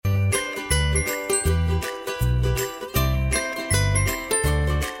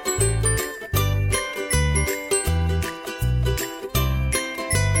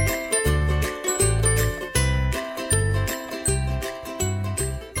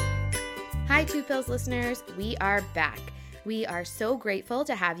Hi, Two Pills listeners. We are back. We are so grateful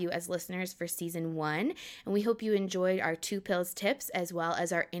to have you as listeners for Season 1, and we hope you enjoyed our Two Pills tips as well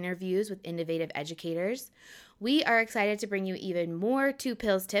as our interviews with innovative educators. We are excited to bring you even more Two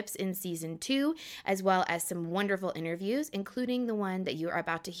Pills tips in Season 2, as well as some wonderful interviews, including the one that you are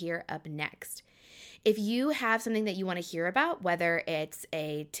about to hear up next. If you have something that you want to hear about, whether it's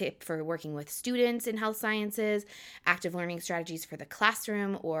a tip for working with students in health sciences, active learning strategies for the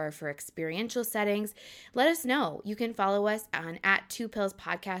classroom, or for experiential settings, let us know. You can follow us on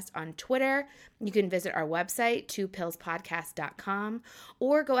 @2pillspodcast on Twitter. You can visit our website, twopillspodcast.com,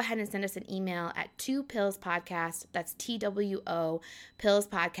 or go ahead and send us an email at twopillspodcast, that's TWO,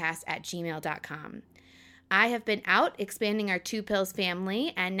 pillspodcast@gmail.com. I have been out expanding our Two Pills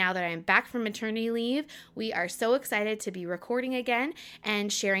family, and now that I'm back from maternity leave, we are so excited to be recording again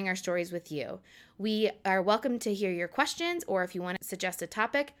and sharing our stories with you. We are welcome to hear your questions, or if you want to suggest a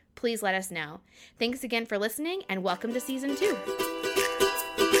topic, please let us know. Thanks again for listening, and welcome to Season 2.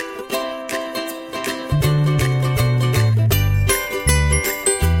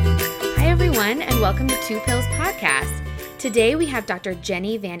 Hi, everyone, and welcome to Two Pills Podcast. Today we have Dr.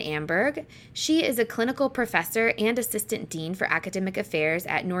 Jenny Van Amberg. She is a clinical professor and assistant dean for academic affairs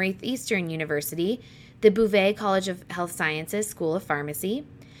at Northeastern University, the Bouvet College of Health Sciences School of Pharmacy.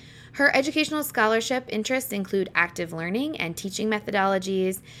 Her educational scholarship interests include active learning and teaching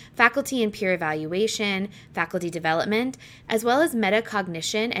methodologies, faculty and peer evaluation, faculty development, as well as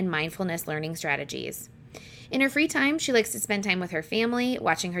metacognition and mindfulness learning strategies. In her free time, she likes to spend time with her family,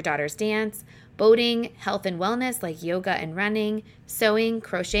 watching her daughters dance, boating, health and wellness like yoga and running, sewing,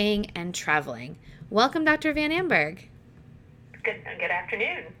 crocheting, and traveling. Welcome, Dr. Van Amberg. Good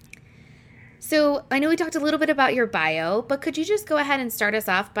afternoon. So I know we talked a little bit about your bio, but could you just go ahead and start us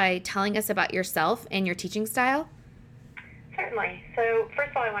off by telling us about yourself and your teaching style? Certainly. So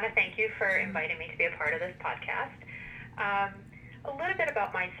first of all, I want to thank you for inviting me to be a part of this podcast. A little bit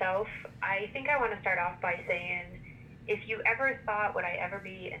about myself. I think I want to start off by saying, if you ever thought, would I ever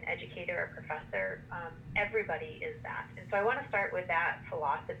be an educator or professor, everybody is that. And so I want to start with that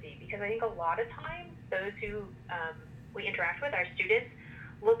philosophy, because I think a lot of times those who we interact with, our students,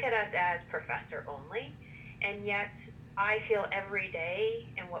 look at us as professor only. And yet I feel every day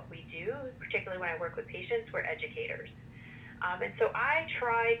in what we do, particularly when I work with patients, we're educators. And so I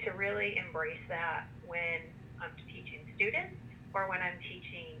try to really embrace that when I'm teaching students or when I'm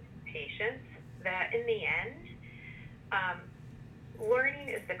teaching patients, that in the end, learning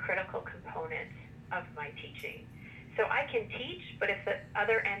is the critical component of my teaching. So I can teach, but if the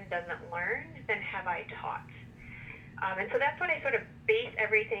other end doesn't learn, then have I taught? And so that's what I sort of base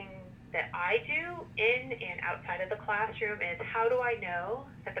everything that I do in and outside of the classroom is, how do I know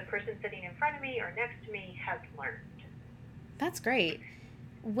that the person sitting in front of me or next to me has learned? That's great.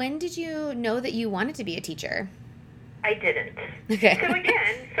 When did you know that you wanted to be a teacher? I didn't. Okay. So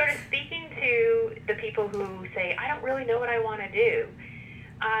again, sort of speaking to the people who say, I don't really know what I want to do.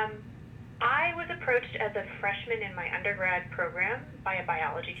 I was approached as a freshman in my undergrad program by a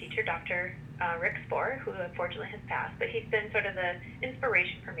biology teacher, Dr. Rick Spohr, who unfortunately has passed, but he's been sort of the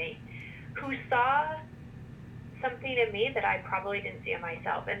inspiration for me, who saw something in me that I probably didn't see in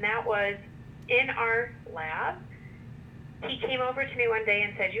myself. And that was in our lab. He came over to me one day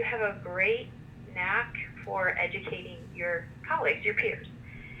and said, you have a great knack for educating your colleagues, your peers.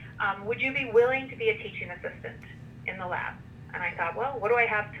 Would you be willing to be a teaching assistant in the lab? And I thought, well, what do I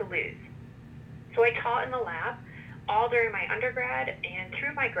have to lose? So I taught in the lab all during my undergrad and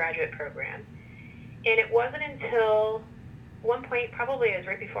through my graduate program. And it wasn't until one point, probably it was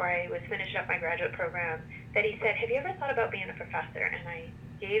right before I was finishing up my graduate program, that he said, have you ever thought about being a professor? And I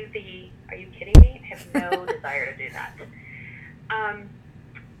gave are you kidding me? I have no desire to do that.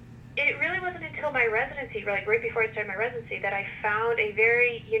 It really wasn't until my residency, like right before I started my residency, that I found a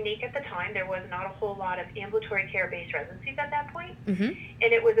very unique, at the time, there was not a whole lot of ambulatory care-based residencies at that point. Mm-hmm.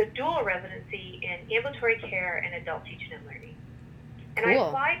 And it was a dual residency in ambulatory care and adult teaching and learning. And Cool. I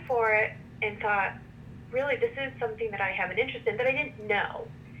applied for it and thought, really, this is something that I have an interest in that I didn't know.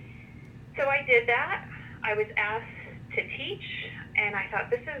 So I did that. I was asked to teach, and I thought,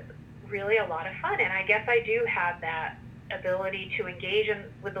 this is really a lot of fun. And I guess I do have that ability to engage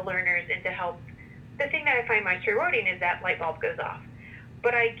with the learners and to help. The thing that I find most rewarding is that light bulb goes off.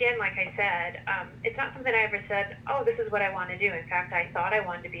 But again, like I said, it's not something I ever said, oh, this is what I want to do. In fact, I thought I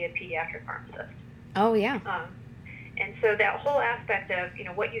wanted to be a pediatric pharmacist. Oh, yeah. And so that whole aspect of,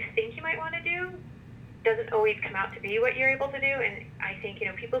 what you think you might want to do doesn't always come out to be what you're able to do. And I think,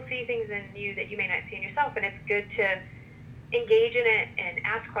 people see things in you that you may not see in yourself, and it's good to engage in it and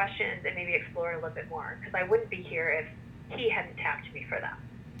ask questions and maybe explore a little bit more, because I wouldn't be here if he hadn't tapped me for that.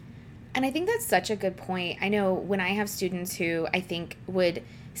 And I think that's such a good point. I know when I have students who I think would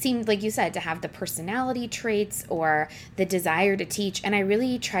seem, like you said, to have the personality traits or the desire to teach, and I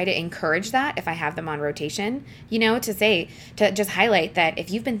really try to encourage that if I have them on rotation, to just highlight that if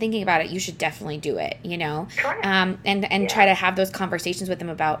you've been thinking about it, you should definitely do it, Correct. And try to have those conversations with them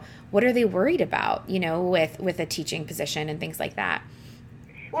about what are they worried about, with a teaching position and things like that.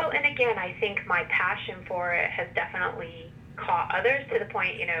 Well, and again, I think my passion for it has definitely caught others to the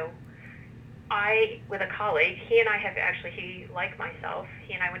point, with a colleague, he like myself,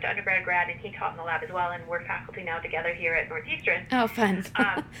 he and I went to undergrad, grad, and he taught in the lab as well, and we're faculty now together here at Northeastern. Oh, fun.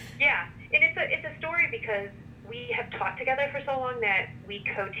 Yeah, and it's a story because we have taught together for so long that we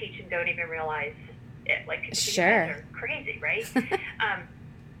co-teach and don't even realize it. Like, sure. Are crazy, right?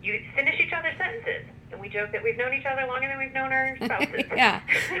 You finish each other's sentences, and we joke that we've known each other longer than we've known our spouses. Yeah.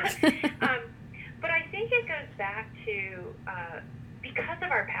 But I think it goes back to, because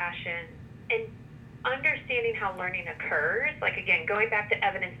of our passion and understanding how learning occurs, like, again, going back to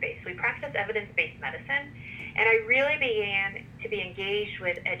evidence-based. We practice evidence-based medicine, and I really began to be engaged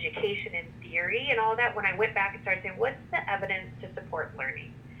with education and theory and all that when I went back and started saying, what's the evidence to support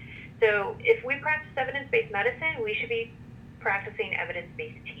learning? So if we practice evidence-based medicine, we should be practicing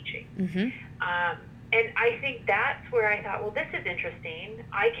evidence-based teaching. Mm-hmm. And I think that's where I thought, well, this is interesting.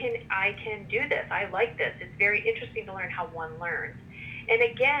 I can do this. I like this. It's very interesting to learn how one learns. And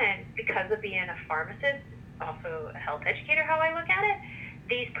again, because of being a pharmacist, also a health educator, how I look at it,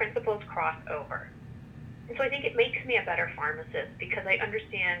 these principles cross over. And so I think it makes me a better pharmacist because I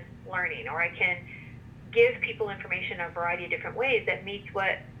understand learning, or I can give people information in a variety of different ways that meets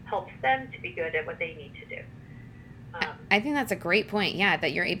what helps them to be good at what they need to do. I think that's a great point,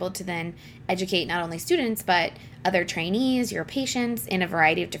 that you're able to then educate not only students, but other trainees, your patients, in a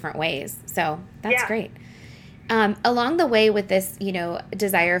variety of different ways. So that's great. Along the way with this,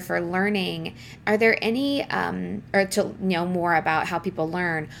 desire for learning, are there any, or to know more about how people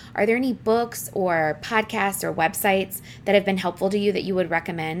learn, are there any books or podcasts or websites that have been helpful to you that you would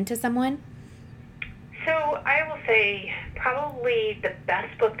recommend to someone? So I will say probably the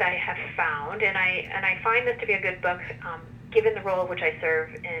best book that I have found, and I find this to be a good book, given the role of which I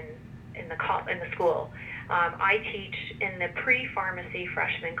serve in the school. I teach in the pre-pharmacy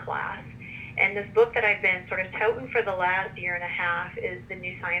freshman class, and this book that I've been sort of touting for the last year and a half is The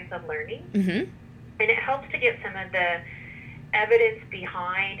New Science of Learning, mm-hmm. and it helps to get some of the evidence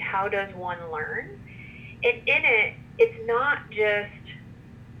behind how does one learn. And in it, it's not just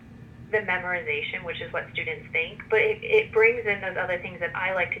the memorization, which is what students think, but it brings in those other things that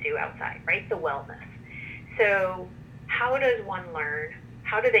I like to do outside, right? The wellness. So how does one learn?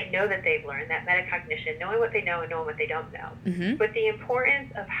 How do they know that they've learned? That metacognition, knowing what they know and knowing what they don't know. Mm-hmm. But the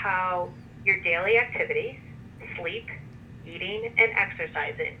importance of how your daily activities, sleep, eating, and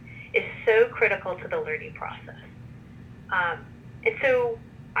exercising is so critical to the learning process. And so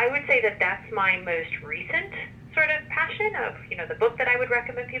I would say that that's my most recent sort of passion of, the book that I would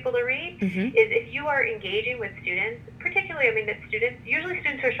recommend people to read, mm-hmm. is if you are engaging with students, particularly, usually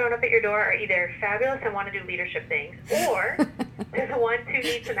students who are showing up at your door are either fabulous and want to do leadership things, or they're the ones who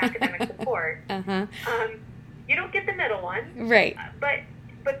need some academic support. Uh-huh. You don't get the middle one. Right.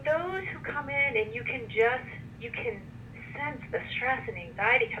 But those who come in and you can sense the stress and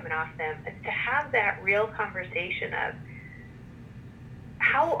anxiety coming off them, is to have that real conversation of,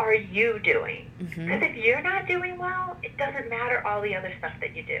 how are you doing? Because mm-hmm. if you're not doing well, it doesn't matter all the other stuff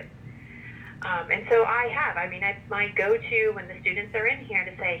that you do. And so it's my go-to when the students are in here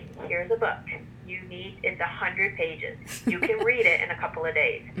to say, here's a book. It's 100 pages. You can read it in a couple of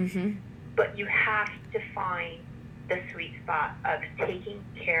days. Mm-hmm. But you have to find the sweet spot of taking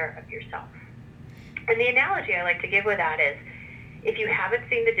care of yourself. And the analogy I like to give with that is, if you haven't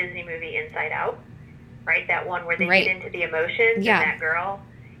seen the Disney movie Inside Out, right, that one where they right. get into the emotions, yeah. and that girl,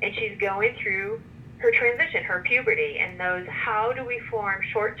 and she's going through her transition, her puberty, and those, how do we form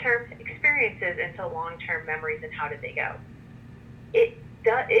short-term experiences into long-term memories, and how did they go?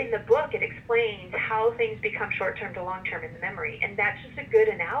 In the book, it explains how things become short-term to long-term in the memory, and that's just a good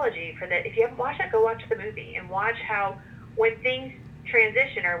analogy for that. If you haven't watched it, go watch the movie and watch how, when things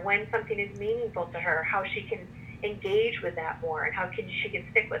transition or when something is meaningful to her, how she can engage with that more and how she can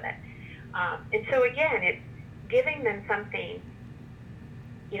stick with it. And so again, it's giving them something,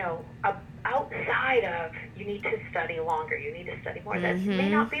 outside of, you need to study longer, you need to study more. That mm-hmm. may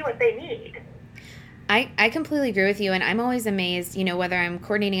not be what they need. I completely agree with you, and I'm always amazed, whether I'm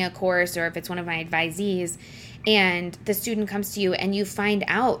coordinating a course or if it's one of my advisees, and the student comes to you and you find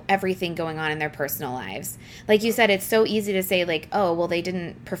out everything going on in their personal lives. Like you said, it's so easy to say like, oh, well, they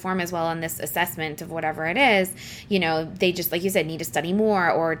didn't perform as well on this assessment of whatever it is. You know, they just, like you said, need to study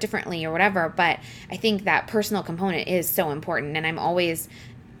more or differently or whatever. But I think that personal component is so important. And I'm always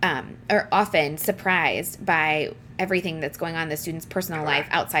or often surprised by everything that's going on in the student's personal life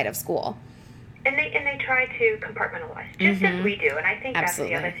outside of school. And they try to compartmentalize, just as we do. And I think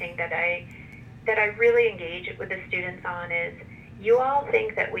Absolutely. That's the other thing that I really engage with the students on is, you all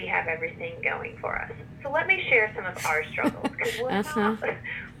think that we have everything going for us. So let me share some of our struggles, because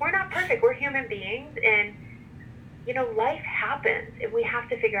we're not perfect. We're human beings, and you know, life happens, and we have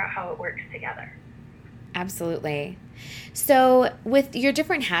to figure out how it works together. Absolutely. So with your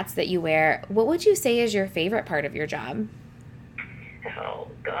different hats that you wear, what would you say is your favorite part of your job? Oh,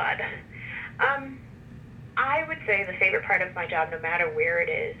 God. I would say the favorite part of my job, no matter where it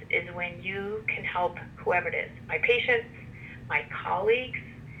is when you can help whoever it is, my patients, my colleagues,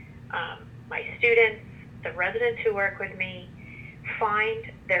 my students, the residents who work with me,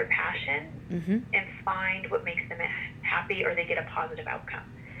 find their passion and find what makes them happy, or they get a positive outcome.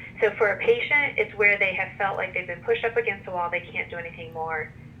 So for a patient, it's where they have felt like they've been pushed up against the wall, they can't do anything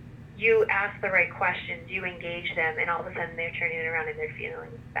more. You ask the right questions, you engage them, and all of a sudden they're turning it around and they're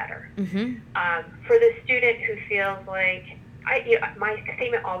feeling better. For the student who feels like, my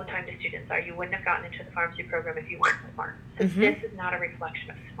statement all the time to students are, you wouldn't have gotten into the pharmacy program if you weren't smart. So this is not a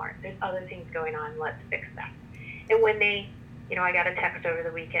reflection of smart. There's other things going on. Let's fix that. And when they, I got a text over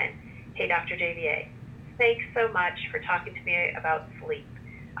the weekend, hey, Dr. JVA, thanks so much for talking to me about sleep.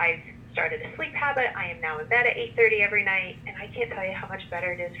 I've started a sleep habit. I am now in bed at 8:30 every night, and I can't tell you how much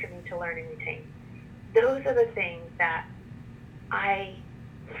better it is for me to learn and retain. Those are the things that I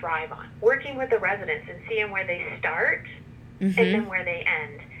thrive on. Working with the residents and seeing where they start and then where they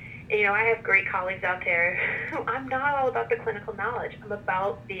end. And, I have great colleagues out there who I'm not all about the clinical knowledge. I'm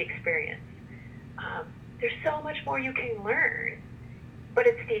about the experience. There's so much more you can learn, but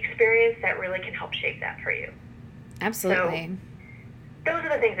it's the experience that really can help shape that for you. Absolutely. So, those are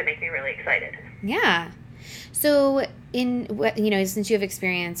the things that make me really excited. Yeah. So since you have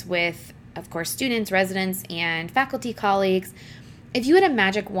experience with, of course, students, residents, and faculty colleagues, if you had a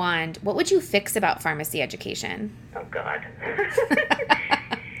magic wand, what would you fix about pharmacy education? Oh, God.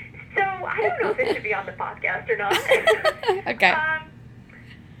 So I don't know if this should be on the podcast or not. Okay.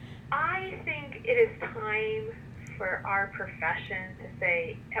 I think it is time for our profession to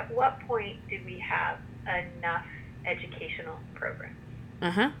say, at what point do we have enough educational programs?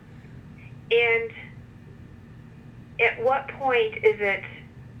 And at what point is it,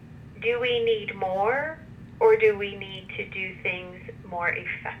 do we need more, or do we need to do things more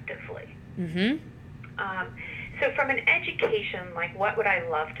effectively? So from an education, like, what would I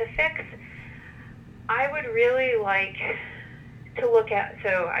love to fix? I would really like to look at,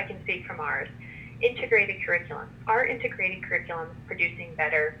 so I can speak from ours, integrated curriculum. Our integrated curriculum is producing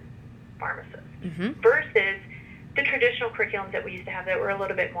better pharmacists versus the traditional curriculums that we used to have that were a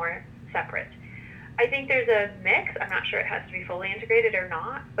little bit more separate. I think there's a mix. I'm not sure it has to be fully integrated or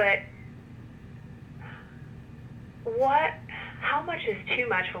not, but how much is too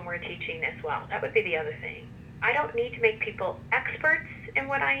much when we're teaching this well? That would be the other thing. I don't need to make people experts in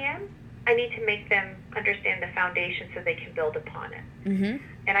what I am. I need to make them understand the foundation so they can build upon it.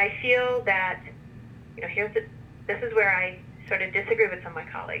 And I feel that, this is where I sort of disagree with some of my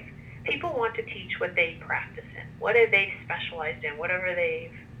colleagues. People want to teach what they practice in, what have they specialized in, whatever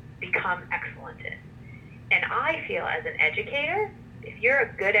they've become excellent in. And I feel as an educator, if you're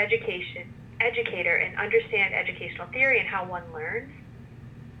a good educator and understand educational theory and how one learns,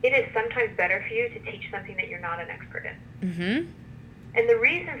 it is sometimes better for you to teach something that you're not an expert in. And the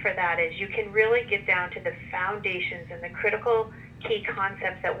reason for that is you can really get down to the foundations and the critical key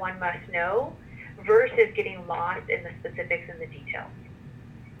concepts that one must know versus getting lost in the specifics and the details.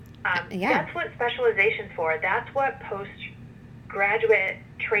 That's what specialization's for. That's what postgraduate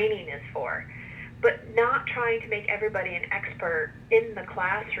training is for. But not trying to make everybody an expert in the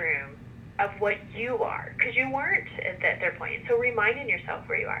classroom of what you are, because you weren't at their point. And so reminding yourself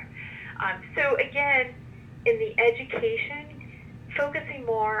where you are. So again, in the education, focusing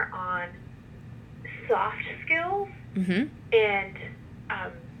more on soft skills and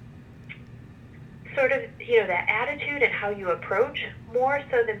sort of, that attitude and how you approach, more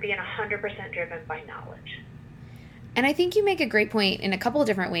so than being 100% driven by knowledge. And I think you make a great point in a couple of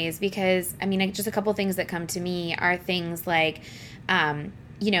different ways, because, just a couple of things that come to me are things like,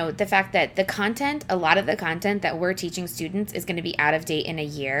 the fact that a lot of the content that we're teaching students is going to be out of date in a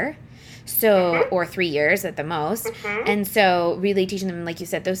year. So, or 3 years at the most. And so really teaching them, like you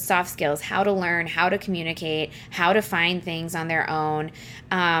said, those soft skills, how to learn, how to communicate, how to find things on their own,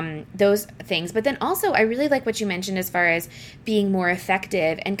 those things. But then also, I really like what you mentioned as far as being more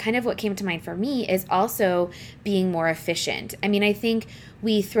effective. And kind of what came to mind for me is also being more efficient. I mean, I think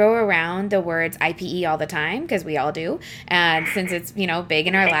we throw around the words IPE all the time, because we all do, and since it's, big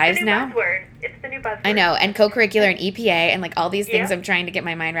in our lives now. It's the new buzzword. I know, and co-curricular and EPA and like all these things I'm trying to get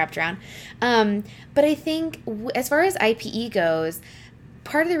my mind wrapped around. But I think as far as IPE goes,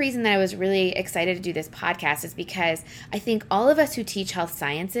 part of the reason that I was really excited to do this podcast is because I think all of us who teach health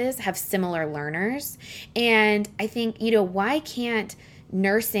sciences have similar learners. And I think, why can't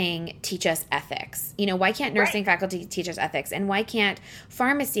nursing teach us ethics? Why can't nursing faculty teach us ethics? And why can't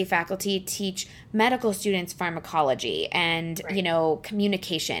pharmacy faculty teach medical students pharmacology and,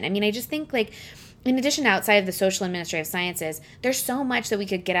 communication? I mean, I just think like, in addition, outside of the social administrative sciences, there's so much that we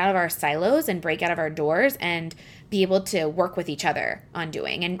could get out of our silos and break out of our doors and be able to work with each other on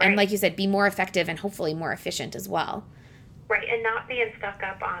doing. And like you said, be more effective and hopefully more efficient as well. Right, and not being stuck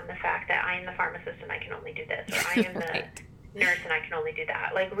up on the fact that I am the pharmacist and I can only do this, or I am the nurse and I can only do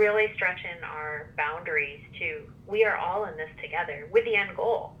that. Like really stretching our boundaries to, we are all in this together with the end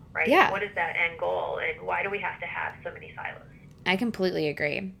goal, right? Yeah. What is that end goal, and why do we have to have so many silos? I completely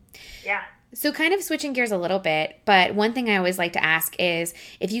agree. Yeah. So kind of switching gears a little bit, but one thing I always like to ask is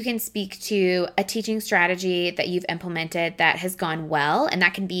if you can speak to a teaching strategy that you've implemented that has gone well, and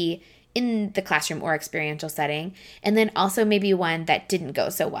that can be in the classroom or experiential setting, and then also maybe one that didn't go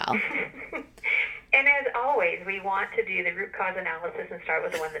so well. And as always, we want to do the root cause analysis and start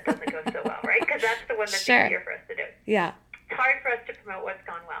with the one that doesn't go so well, right? Because that's the one that's easier for us to do. Yeah. It's hard for us to promote what's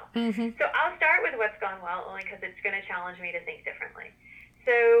gone well. So I'll start with what's gone well only because it's going to challenge me to think differently.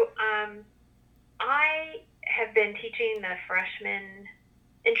 So I have been teaching the freshman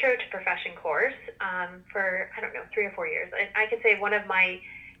Intro to Profession course for, 3 or 4 years. And I can say one of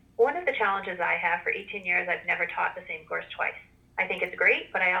the challenges I have for 18 years, I've never taught the same course twice. I think it's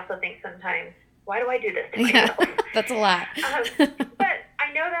great, but I also think sometimes, why do I do this to myself? That's a lot. But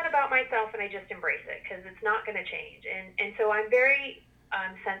I know that about myself, and I just embrace it because it's not going to change. And so I'm very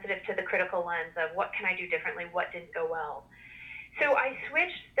sensitive to the critical lens of what can I do differently, what didn't go well. So I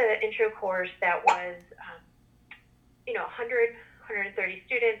switched the intro course that was, 100, 130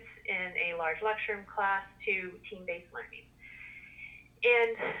 students in a large lecture room class to team-based learning.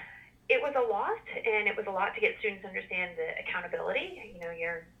 And it was a lot, and it was a lot to get students to understand the accountability.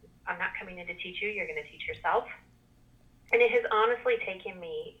 I'm not coming in to teach you, you're going to teach yourself. And it has honestly taken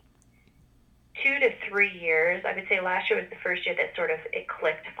me 2 to 3 years. I would say last year was the first year that it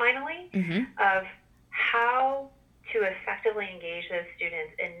clicked finally, of how to effectively engage those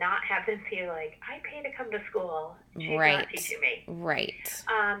students and not have them feel like, I pay to come to school, she's not teaching me. Right.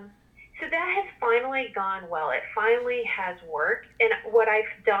 So that has finally gone well. It finally has worked. And what I've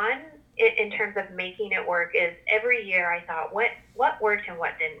done in terms of making it work is every year I thought, what worked and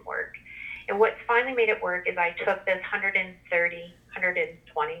what didn't work? And what's finally made it work is I took this 130,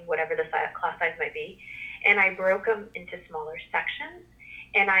 120, whatever the class size might be, and I broke them into smaller sections.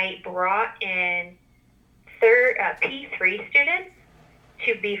 And I brought in P3 students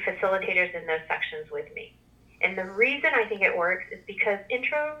to be facilitators in those sections with me. And the reason I think it works is because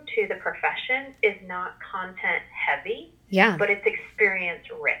Intro to the Profession is not content heavy, but it's experience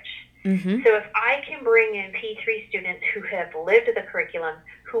rich. So if I can bring in P3 students who have lived the curriculum,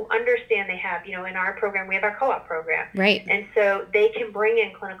 who understand they have, in our program, we have our co-op program. Right. And so they can bring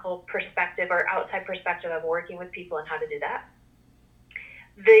in clinical perspective or outside perspective of working with people and how to do that.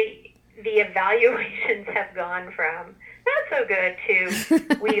 The evaluations have gone from not so good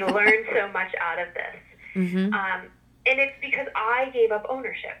to we learned so much out of this. And it's because I gave up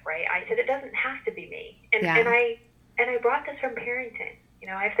ownership, right? I said it doesn't have to be me. And I brought this from parenting.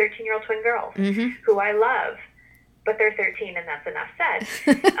 I have 13-year-old twin girls who I love, but they're 13 and that's enough said.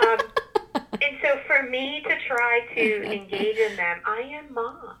 And so for me to try to engage in them, I am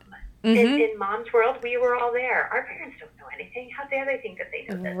mom. In mom's world, we were all there. Our parents don't know anything. How dare they think that they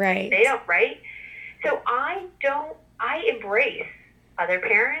know this? Right. They don't, right? So I embrace other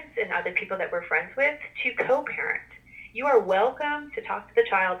parents and other people that we're friends with to co-parent. You are welcome to talk to the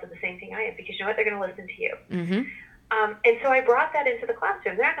child to the same thing I am, because you know what? They're going to listen to you. And so I brought that into the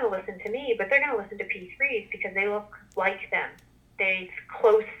classroom. They're not going to listen to me, but they're going to listen to P3s because they look like them. They're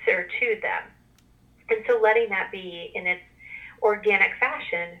closer to them. And so letting that be in its organic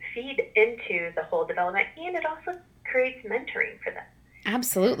fashion feed into the whole development, and it also creates mentoring for them.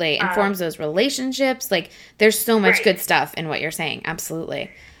 Absolutely. And forms those relationships. Like, there's so much good stuff in what you're saying. Absolutely.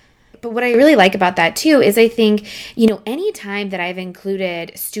 But what I really like about that too is I think, any time that I've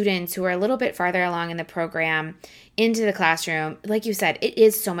included students who are a little bit farther along in the program into the classroom, like you said, it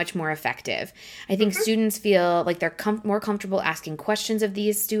is so much more effective. I think students feel like they're more comfortable asking questions of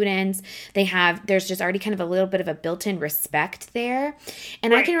these students. There's just already kind of a little bit of a built-in respect there.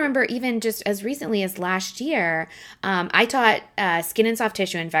 And I can remember even just as recently as last year, I taught skin and soft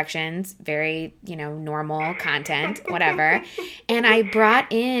tissue infections, very, normal content, whatever. And I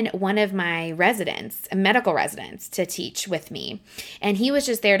brought in one of my medical residents to teach with me. And he was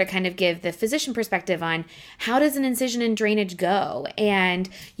just there to kind of give the physician perspective on how does an incision and drainage go? And,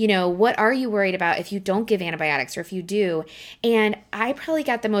 what are you worried about if you don't give antibiotics or if you do? And I probably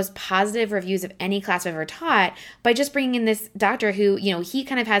got the most positive reviews of any class I've ever taught by just bringing in this doctor who, he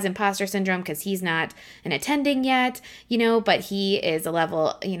kind of has imposter syndrome because he's not an attending yet, but he is a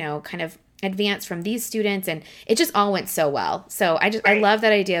level, kind of advanced from these students, and it just all went so well. So I love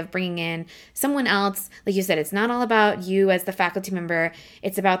that idea of bringing in someone else. Like you said, it's not all about you as the faculty member,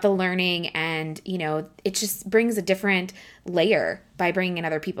 it's about the learning, and it just brings a different layer by bringing in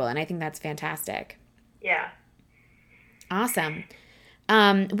other people, and I think that's fantastic. Yeah. Awesome.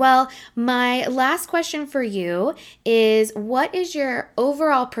 Well, my last question for you is, what is your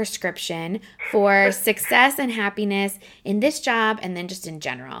overall prescription for success and happiness in this job and then just in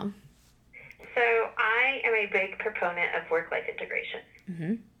general? So I am a big proponent of work-life integration.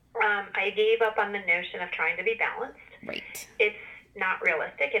 Mm-hmm. I gave up on the notion of trying to be balanced. Right. It's not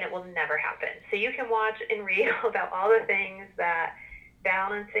realistic, and it will never happen. So you can watch and read about all the things that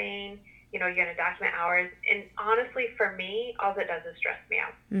balancing, you're going to document hours. And honestly, for me, all it does is stress me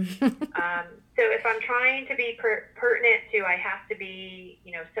out. So if I'm trying to be pertinent to, I have to be,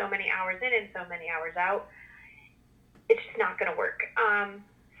 so many hours in and so many hours out, it's just not going to work.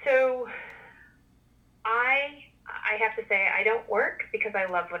 So I have to say I don't work because I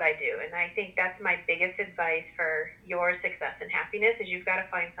love what I do. And I think that's my biggest advice for your success and happiness is you've got to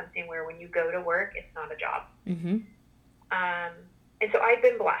find something where when you go to work, it's not a job. Mm-hmm. And so I've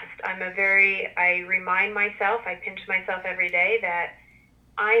been blessed. I remind myself, I pinch myself every day that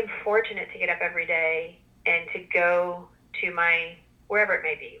I'm fortunate to get up every day and to go to wherever it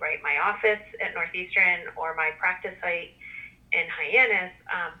may be, right? My office at Northeastern or my practice site in Hyannis,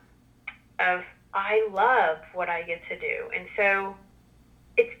 I love what I get to do. And so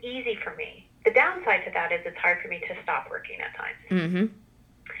it's easy for me. The downside to that is it's hard for me to stop working at times. Mm-hmm.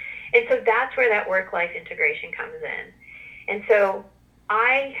 And so that's where that work-life integration comes in. And so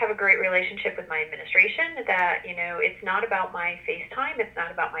I have a great relationship with my administration that, it's not about my face time. It's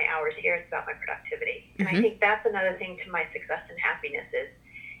not about my hours here. It's about my productivity. And I think that's another thing to my success and happiness is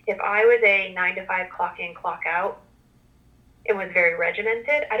if I was a 9 to 5 clock in, clock out, it was very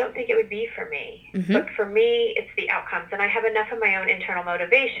regimented, I don't think it would be for me. Mm-hmm. But for me, it's the outcomes. And I have enough of my own internal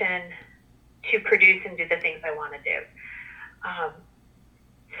motivation to produce and do the things I want to do.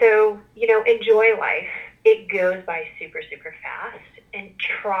 So, enjoy life. It goes by super, super fast, and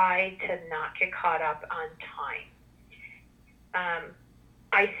try to not get caught up on time.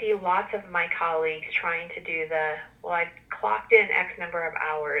 I see lots of my colleagues trying to do I've clocked in X number of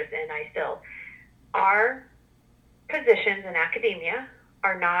hours, and I still are. Positions in academia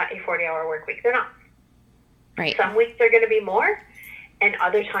are not a 40-hour work week. They're not. Right. Some weeks they're going to be more, and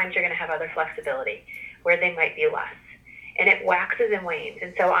other times you're going to have other flexibility where they might be less. And it waxes and wanes.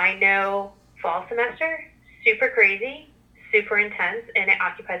 And so I know fall semester, super crazy, super intense, and it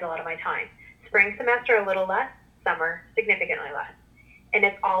occupies a lot of my time. Spring semester, a little less. Summer, significantly less. And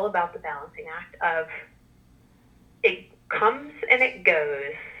it's all about the balancing act of it comes and it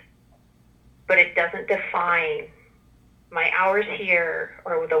goes, but it doesn't define my hours here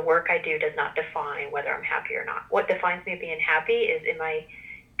or the work I do does not define whether I'm happy or not. What defines me being happy is am I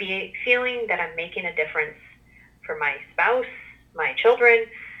feeling that I'm making a difference for my spouse, my children,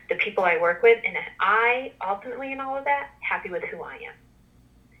 the people I work with, and I ultimately in all of that, happy with who I am.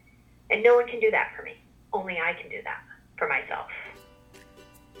 And no one can do that for me. Only I can do that for myself.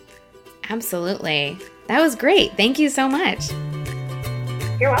 Absolutely. That was great. Thank you so much.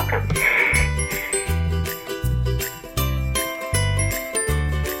 You're welcome.